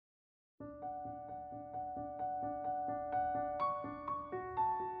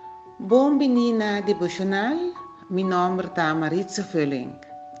Bom menina devocional, meu nome é Maritza Völling.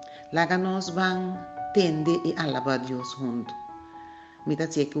 Laga nós vamos tender e alabar Deus junto. Me está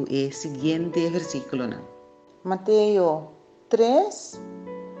dizendo que é o seguinte versículo. Mateus 3,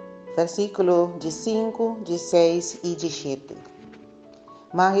 versículo de 5, de 6 e de 7.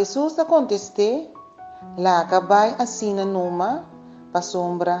 Mas Jesus contestou, laga vai assim numa, para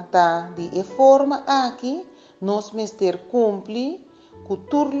sombra tá de forma aqui, nós mester cumpre, com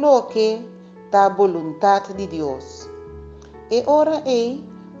tudo que tá vontade de Deus. E ora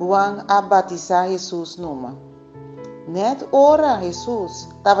vão a batizar Jesus numa. Net ora Jesus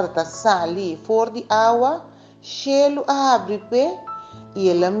estava a sair fora de água, cielo abre pé, e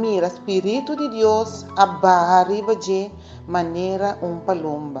ele mira o Espírito de Deus a barra arriba de maneira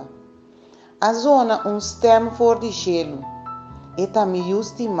palomba. A zona stem fora de cielo, e tá me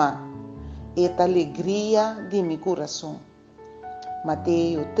justima, e tá alegria de meu coração.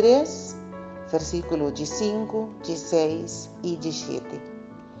 Mateus 3, versículo de 5, de 6 e de 7.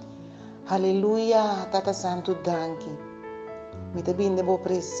 Aleluia, Tata Santo, danke. Me te binde boa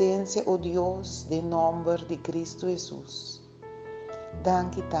presença, oh Deus, de nome de Cristo Jesus.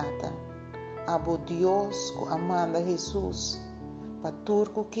 Danke, Tata. Abo Deus, que amanda Jesus, para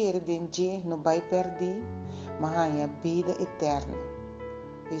tudo que quer de não vai perder, mas a vida eterna.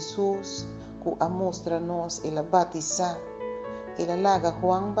 Jesus, que mostra-nos ela batizar, ela laga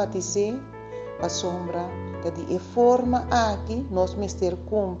Juan batizar, para sombra, que de forma aqui nós mister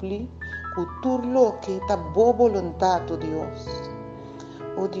cumpre, com tudo que está boa vontade de Deus.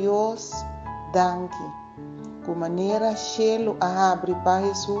 Oh Deus, danke. Com maneira cielo abre para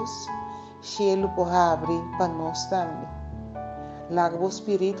Jesus, cielo pode abrir para nós também. Laga o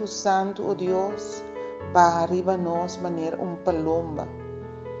Espírito Santo, oh Deus, para arriba nós maneira palomba,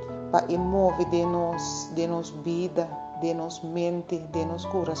 para mover de nós vida, de nós mente, de nós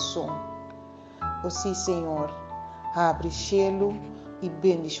coração. Oh sim, Senhor, abre cielo e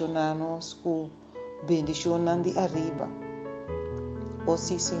bendicionar-nos com bendicionando de arriba. Oh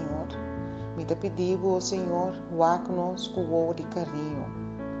sim, Senhor, me te pedindo, oh Senhor, guarda-nos com o de carinho.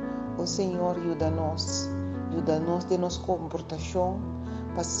 Oh Senhor, ajuda-nos de nossa comportação,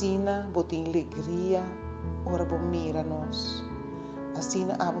 passina, botem alegria, ora bom mira-nos. Assim,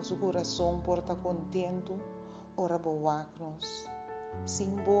 abre o coração por estar contento, ora bom guarda-nos. Sem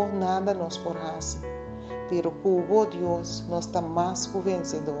bom nada nos porrasse, pero com o Deus nós está mais que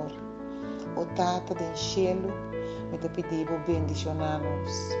vencedor. O Tata do cielo, me te pedimos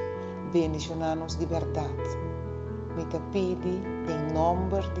bendicionar-nos de verdade. Me te pedi em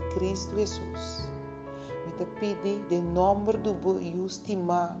nome de Cristo Jesus. Me te pedi em nome do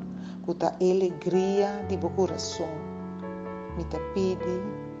justima, com a alegria de meu coração. Me te pedi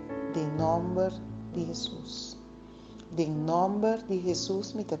em nome de Jesus. Em nome de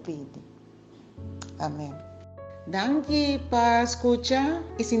Jesus me te pedi. Amém. Danke por escutar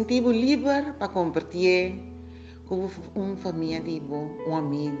e sentir livre para compartilhar com uma família, um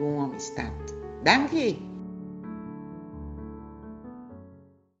amigo, uma amistade. Danke.